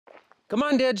Come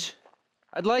on, Didge.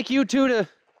 I'd like you two to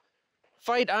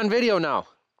fight on video now.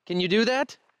 Can you do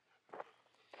that?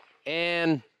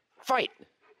 And fight.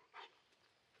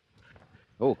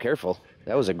 Oh, careful.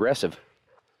 That was aggressive.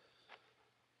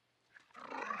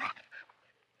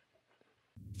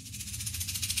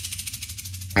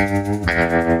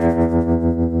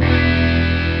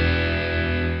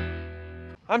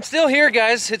 I'm still here,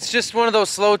 guys. It's just one of those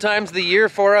slow times of the year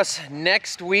for us.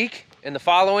 Next week and the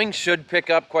following should pick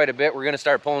up quite a bit. We're gonna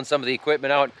start pulling some of the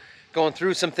equipment out, going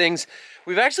through some things.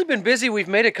 We've actually been busy. We've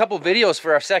made a couple videos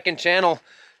for our second channel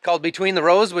called Between the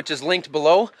Rows, which is linked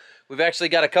below. We've actually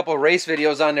got a couple race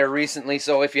videos on there recently,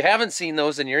 so if you haven't seen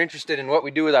those and you're interested in what we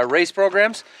do with our race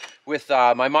programs, with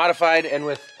my modified and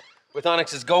with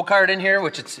Onyx's go-kart in here,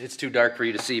 which it's too dark for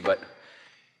you to see, but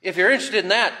if you're interested in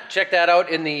that, check that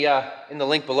out in the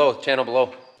link below, channel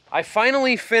below. I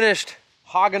finally finished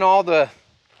hogging all the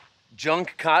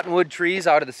junk cottonwood trees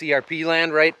out of the CRP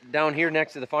land right down here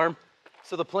next to the farm.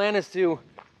 So the plan is to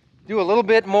do a little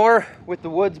bit more with the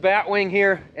woods batwing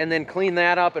here and then clean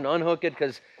that up and unhook it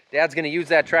because Dad's gonna use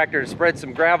that tractor to spread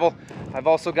some gravel. I've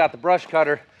also got the brush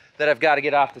cutter that I've got to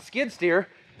get off the skid steer.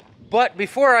 But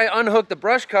before I unhook the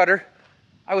brush cutter,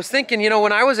 I was thinking, you know,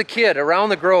 when I was a kid around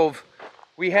the Grove,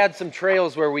 we had some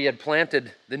trails where we had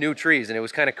planted the new trees, and it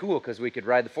was kind of cool because we could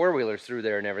ride the four-wheelers through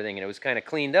there and everything, and it was kind of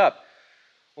cleaned up.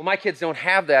 Well, my kids don't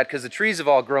have that because the trees have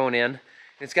all grown in.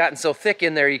 It's gotten so thick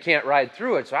in there you can't ride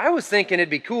through it. So I was thinking it'd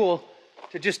be cool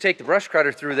to just take the brush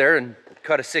cutter through there and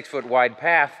cut a 6-foot wide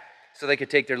path so they could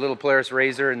take their little Polaris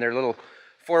RZR and their little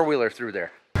four-wheeler through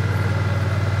there.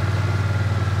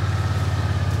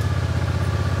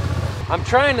 I'm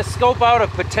trying to scope out a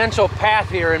potential path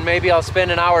here, and maybe I'll spend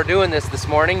an hour doing this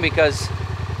morning because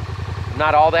I'm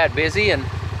not all that busy and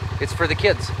it's for the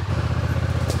kids.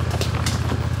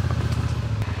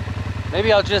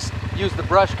 Maybe I'll just use the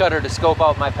brush cutter to scope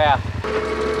out my path.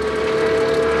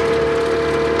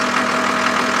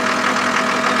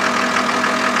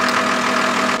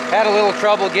 Had a little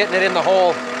trouble getting it in the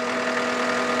hole.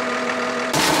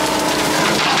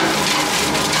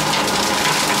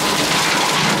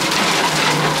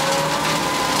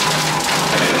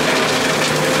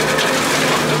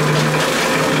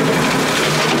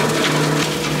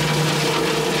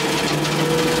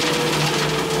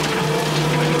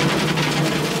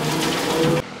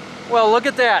 Well, look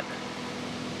at that.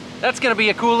 That's gonna be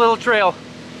a cool little trail.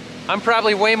 I'm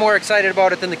probably way more excited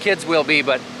about it than the kids will be,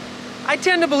 but I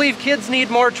tend to believe kids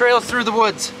need more trails through the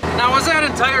woods. Now, was that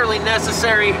entirely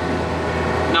necessary?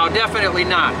 No, definitely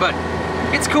not, but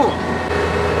it's cool.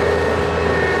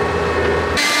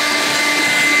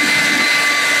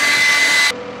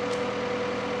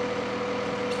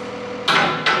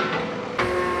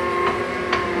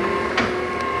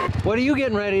 What are you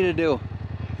getting ready to do?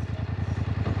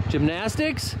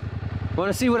 Gymnastics?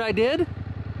 Want to see what I did?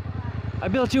 I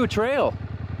built you a trail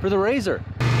for the RZR.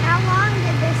 How long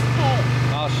did this take?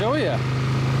 I'll show you.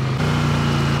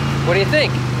 What do you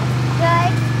think?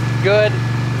 Good. Good.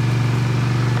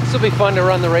 This will be fun to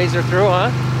run the RZR through,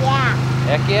 huh? Yeah.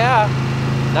 Heck yeah.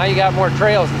 Now you got more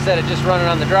trails instead of just running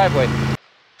on the driveway.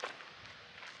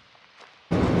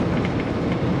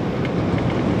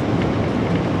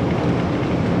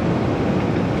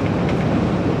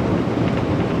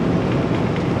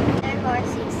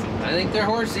 I think they're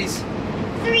horsies.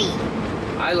 3.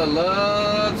 Isla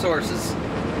loves horses.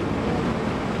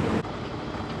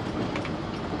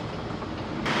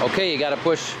 Okay, you gotta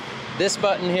push this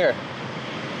button here.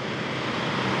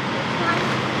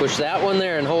 Push that one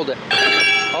there and hold it.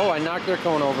 Oh, I knocked their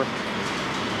cone over.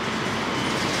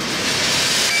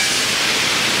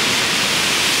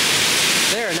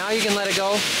 There, now you can let it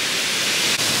go.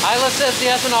 Isla says the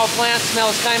ethanol plant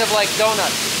smells kind of like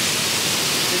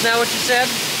donuts. Isn't that what you said?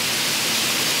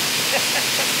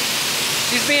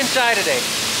 She's being shy today.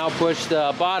 Now push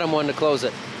the bottom one to close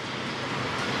it.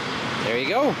 There you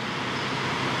go.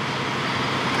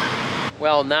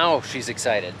 Well, now she's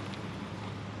excited.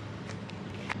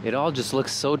 It all just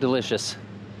looks so delicious.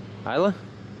 Isla,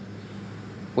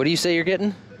 what do you say you're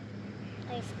getting?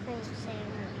 Ice cream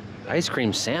sandwich. Ice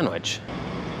cream sandwich?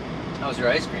 How's your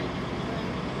ice cream?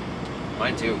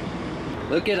 Mine too.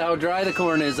 Look at how dry the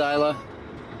corn is, Isla.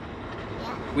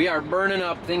 We are burning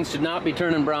up. Things should not be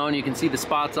turning brown. You can see the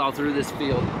spots all through this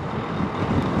field.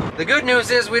 The good news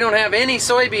is we don't have any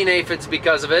soybean aphids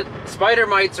because of it. Spider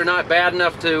mites are not bad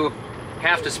enough to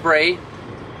have to spray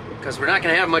because we're not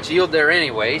going to have much yield there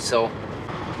anyway, so.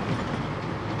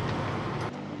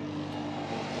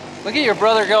 Look at your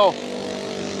brother go.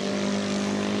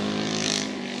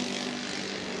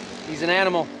 He's an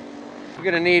animal. We're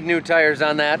going to need new tires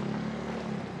on that.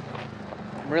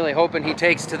 I'm really hoping he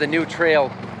takes to the new trail.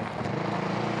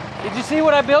 Did you see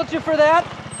what I built you for that?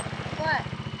 What?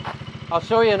 I'll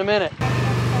show you in a minute.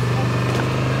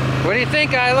 What do you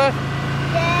think, Isla?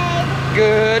 Good.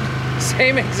 Good.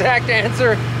 Same exact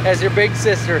answer as your big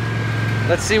sister.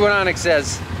 Let's see what Onyx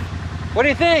says. What do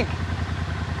you think?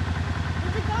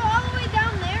 Does it go all the way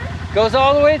down there? Goes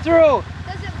all the way through. Does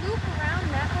it loop around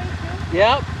that way too?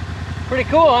 Yep. Pretty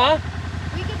cool, huh?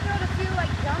 We could build a few like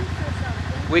jumps or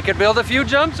something. We could build a few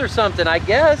jumps or something, I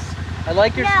guess. I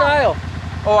like your No. style.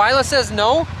 Oh, Isla says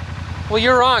no? Well,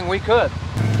 you're wrong, we could.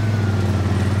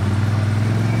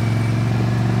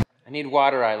 I need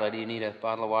water, Isla. Do you need a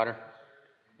bottle of water?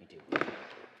 Me too.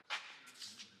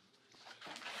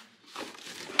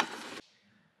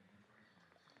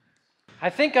 I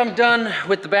think I'm done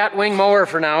with the bat wing mower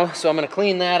for now, so I'm gonna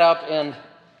clean that up and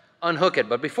unhook it.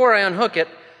 But before I unhook it,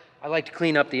 I like to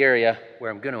clean up the area where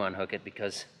I'm gonna unhook it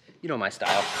because you know my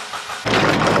style.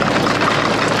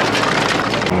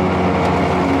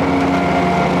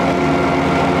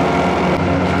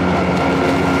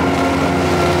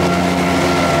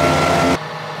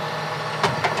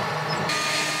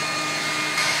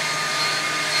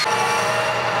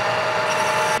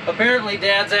 Apparently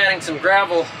Dad's adding some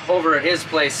gravel over at his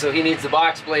place, so he needs the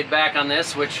box blade back on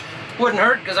this, which wouldn't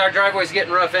hurt because our driveway's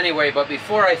getting rough anyway. But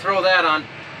before I throw that on,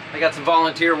 I got some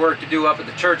volunteer work to do up at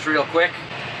the church real quick.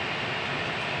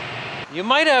 You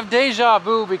might have deja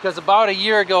vu because about a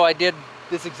year ago I did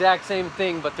this exact same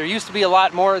thing, but there used to be a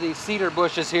lot more of these cedar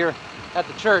bushes here at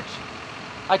the church.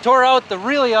 I tore out the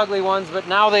really ugly ones, but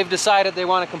now they've decided they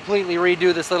want to completely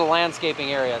redo this little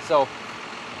landscaping area. So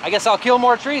I guess I'll kill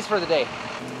more trees for the day.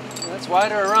 That's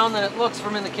wider around than it looks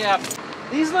from in the cab.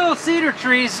 These little cedar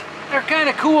trees, they're kind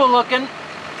of cool looking.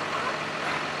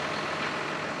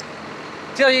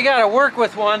 Till you gotta work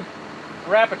with one,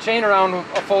 wrap a chain around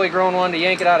a fully grown one to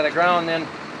yank it out of the ground, then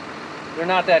they're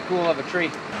not that cool of a tree.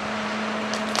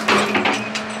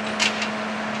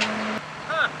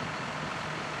 Huh.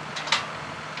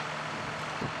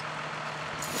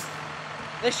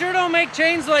 They sure don't make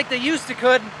chains like they used to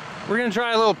could. We're gonna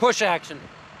try a little push action.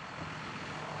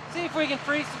 See if we can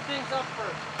free some things up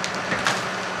first.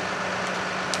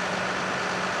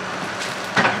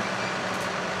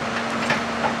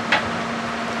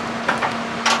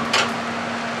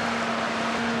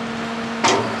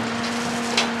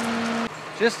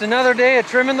 Just another day of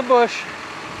trimming the bush. The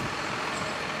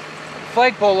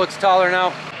flagpole looks taller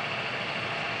now.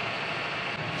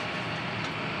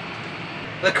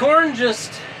 The corn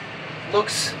just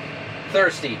looks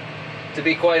thirsty, to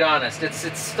be quite honest. It's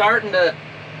starting to.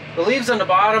 The leaves on the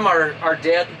bottom are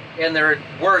dead, and they're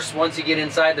worse once you get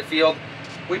inside the field.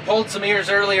 We pulled some ears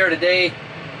earlier today,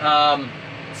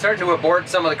 starting to abort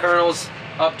some of the kernels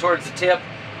up towards the tip,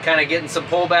 kind of getting some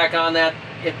pullback on that.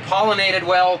 It pollinated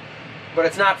well, but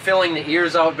it's not filling the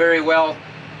ears out very well.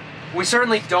 We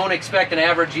certainly don't expect an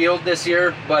average yield this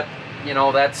year, but you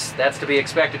know, that's to be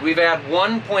expected. We've had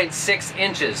 1.6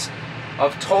 inches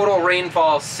of total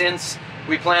rainfall since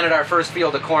we planted our first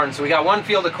field of corn. So we got one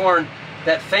field of corn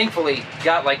that thankfully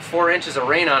got like 4 inches of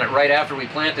rain on it right after we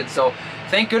planted. So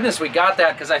thank goodness we got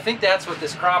that, because I think that's what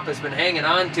this crop has been hanging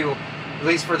on to, at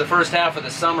least for the first half of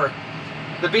the summer.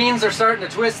 The beans are starting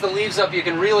to twist the leaves up. You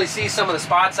can really see some of the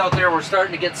spots out there. We're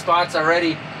starting to get spots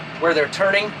already where they're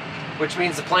turning, which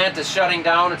means the plant is shutting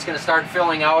down. It's going to start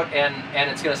filling out, and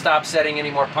it's going to stop setting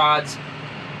any more pods.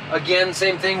 Again,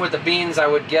 same thing with the beans. I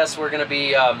would guess we're going to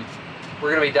be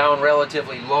down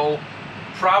relatively low.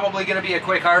 Probably going to be a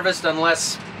quick harvest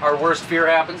unless our worst fear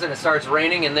happens and it starts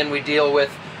raining, and then we deal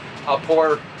with a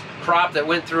poor crop that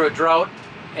went through a drought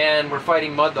and we're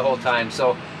fighting mud the whole time.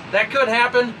 So that could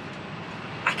happen.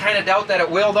 I kind of doubt that it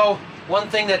will, though. One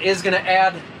thing that is going to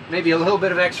add maybe a little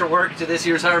bit of extra work to this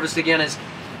year's harvest again is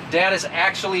Dad is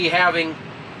actually having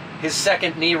his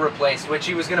second knee replaced, which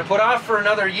he was going to put off for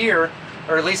another year,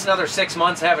 or at least another 6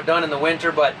 months, have it done in the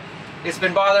winter, but it's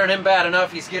been bothering him bad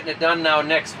enough. He's getting it done now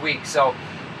next week. So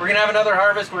we're going to have another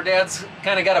harvest where Dad's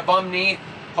kind of got a bum knee.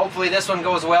 Hopefully this one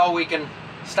goes well. We can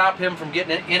stop him from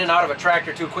getting in and out of a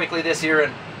tractor too quickly this year,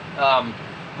 and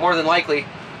more than likely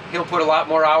he'll put a lot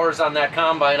more hours on that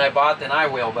combine I bought than I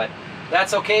will, but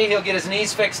that's okay. He'll get his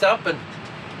knees fixed up and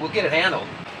we'll get it handled.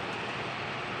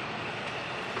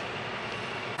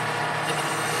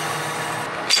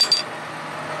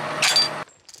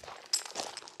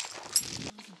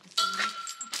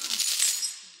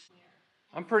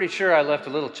 I'm pretty sure I left a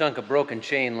little chunk of broken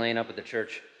chain laying up at the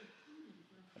church.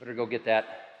 I better go get that.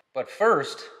 But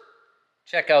first,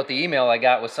 check out the email I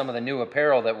got with some of the new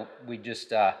apparel that we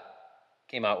just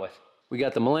came out with. We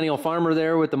got the Millennial Farmer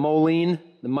there with the Moline,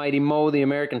 the Mighty Mo, the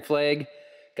American flag.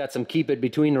 Got some Keep It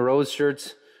Between the Rows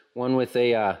shirts. One with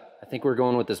a, I think we're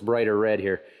going with this brighter red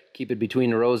here. Keep It Between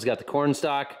the Rows. Got the corn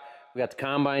stalk. We got the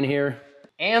combine here.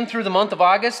 And through the month of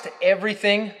August,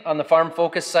 everything on the Farm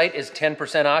Focus site is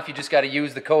 10% off. You just got to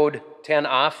use the code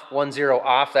 10OFF,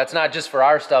 10OFF. That's not just for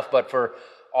our stuff, but for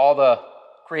all the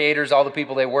creators, all the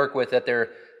people they work with that they're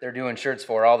doing shirts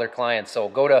for, all their clients. So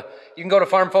you can go to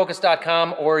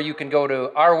farmfocus.com or you can go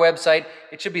to our website.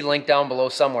 It should be linked down below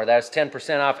somewhere. That's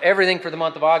 10% off everything for the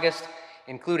month of August,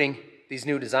 including these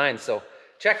new designs. So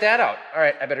check that out. All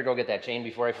right, I better go get that chain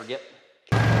before I forget.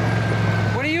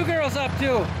 What are you girls up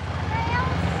to?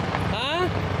 Huh?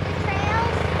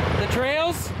 The The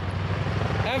trails?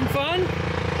 Having fun? Yeah,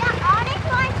 Onyx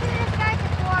wants you to start the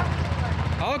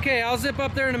four-wheeler. Okay, I'll zip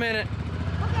up there in a minute.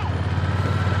 Okay.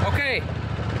 Okay.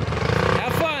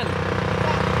 Have fun.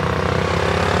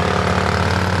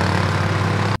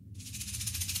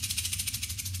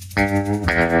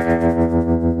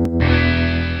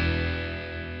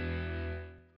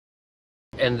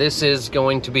 And this is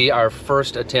going to be our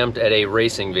first attempt at a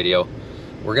racing video.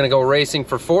 We're gonna go racing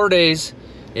for 4 days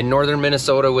in northern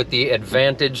Minnesota with the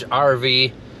Advantage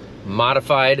RV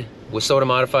modified, WISSOTA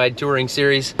modified touring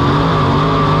series.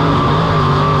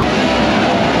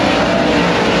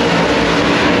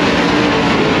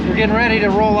 We're getting ready to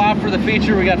roll off for the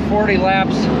feature. We got 40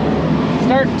 laps.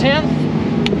 Start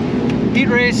 10th. Heat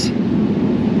race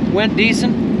went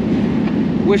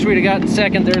decent. Wish we'd have gotten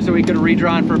second there so we could have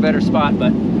redrawn for a better spot,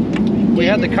 but we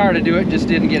had the car to do it, just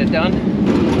didn't get it done.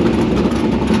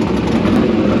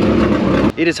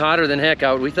 It is hotter than heck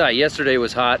out. We thought yesterday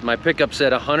was hot. My pickup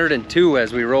said 102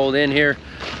 as we rolled in here.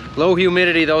 Low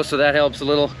humidity though, so that helps a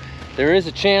little. There is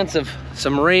a chance of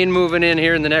some rain moving in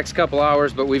here in the next couple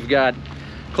hours, but we've got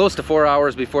close to 4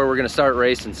 hours before we're gonna start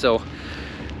racing. So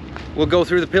we'll go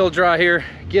through the pill draw here,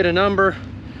 get a number,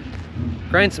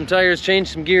 grind some tires, change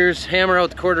some gears, hammer out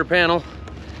the quarter panel,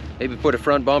 maybe put a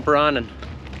front bumper on and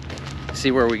see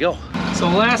where we go. So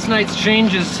last night's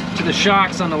changes to the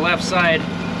shocks on the left side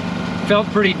felt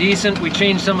pretty decent. We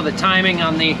changed some of the timing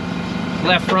on the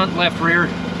left front, left rear.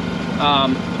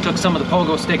 Took some of the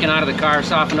pogo sticking out of the car,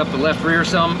 softened up the left rear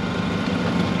some.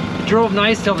 It drove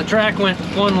nice till the track went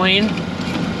one lane.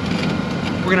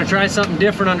 We're gonna try something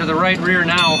different under the right rear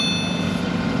now.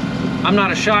 I'm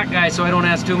not a shock guy, so I don't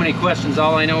ask too many questions.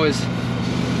 All I know is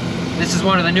this is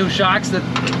one of the new shocks that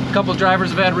a couple drivers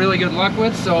have had really good luck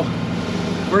with, so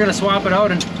we're gonna swap it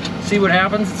out and see what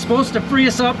happens. It's supposed to free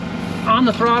us up on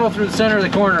the throttle through the center of the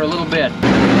corner a little bit.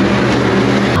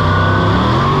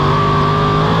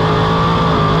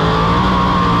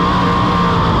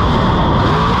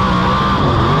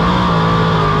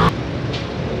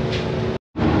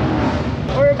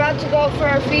 We're about to go for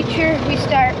our feature. We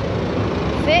start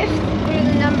 5th through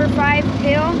the number 5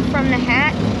 hill from the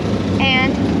hat,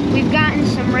 and we've gotten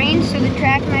some rain, so the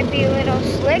track might be a little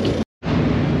slick.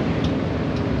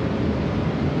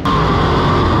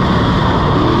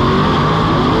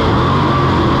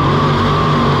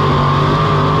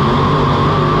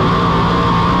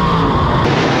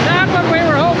 Not what we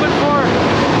were hoping for.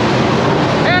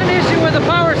 Had an issue with the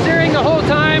power steering the whole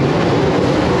time,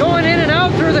 going in and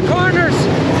out through the corners.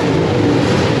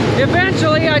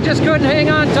 Eventually, I just couldn't hang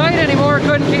on tight anymore,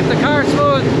 couldn't keep the car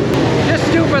smooth. Just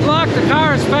stupid luck, the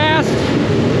car is fast.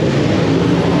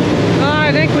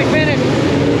 I think we finished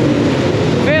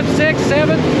 5th, 6th,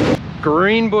 7th.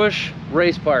 Greenbush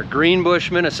Race Park, Greenbush,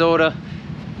 Minnesota.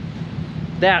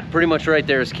 That pretty much right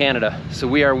there is Canada. So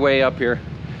we are way up here.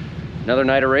 Another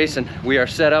night of racing. We are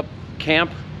set up,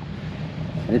 camp,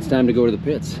 and it's time to go to the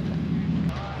pits.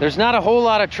 There's not a whole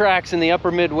lot of tracks in the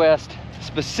upper Midwest,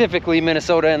 specifically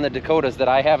Minnesota and the Dakotas, that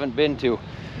I haven't been to,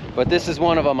 but this is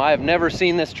one of them. I have never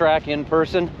seen this track in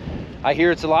person. I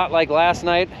hear it's a lot like last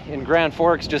night in Grand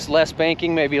Forks, just less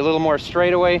banking, maybe a little more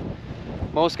straightaway.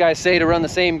 Most guys say to run the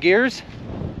same gears.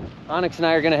 Onyx and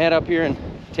I are gonna head up here and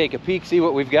take a peek, see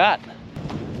what we've got.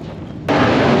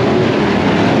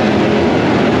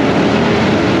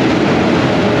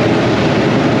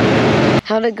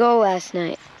 How'd it go last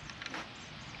night?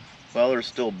 Well, there's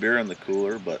still beer in the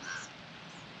cooler, but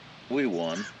we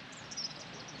won.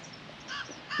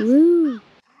 Woo!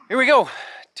 Here we go.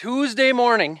 Tuesday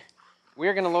morning,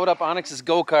 we're gonna load up Onyx's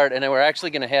go-kart, and then we're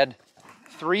actually gonna head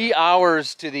 3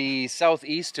 hours to the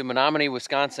southeast to Menominee,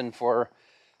 Wisconsin for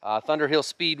Thunderhill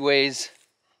Speedway's,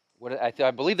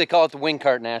 I believe they call it the Wing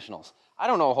Kart Nationals. I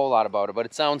don't know a whole lot about it, but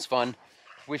it sounds fun.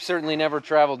 We've certainly never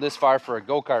traveled this far for a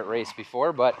go-kart race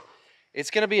before, but it's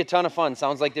gonna be a ton of fun.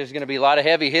 Sounds like there's gonna be a lot of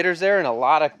heavy hitters there and a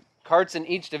lot of karts in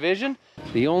each division.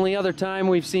 The only other time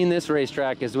we've seen this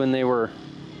racetrack is when they were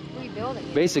rebuilding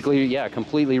it. Basically, yeah,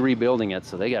 completely rebuilding it.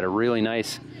 So they got a really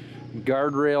nice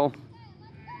guardrail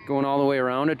going all the way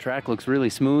around it. Track looks really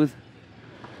smooth.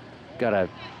 Got a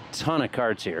ton of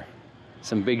carts here.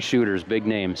 Some big shooters, big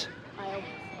names. Kyle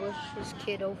Bush's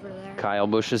kid over there. Kyle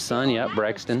Bush's son, yeah,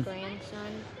 Brexton.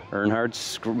 Grandson.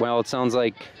 Earnhardt's, well, it sounds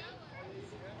like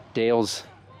Dale's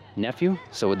nephew.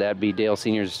 So would that be Dale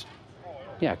Sr.'s,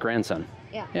 yeah, grandson?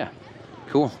 Yeah. Yeah,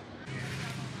 cool.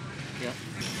 Yeah.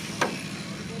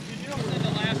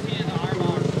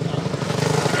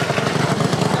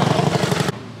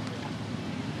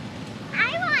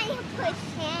 I want to push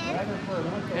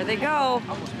him. There they go.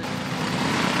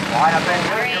 Line up in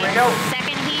here, All here we right, go.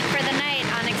 second heat for the night.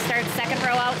 Onyx starts second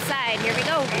row outside. Here we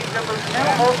go. Heat number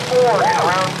 204 in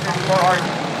around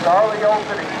 54 Charlie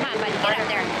opening. Come on, buddy, get up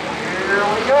there. Here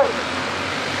we go.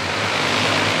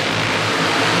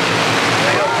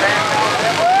 There you go,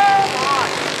 Sam.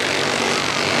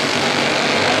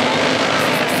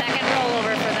 Second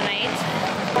rollover for the night.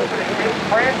 Opening gate,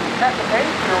 Francis, set the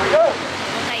pace. Here we go.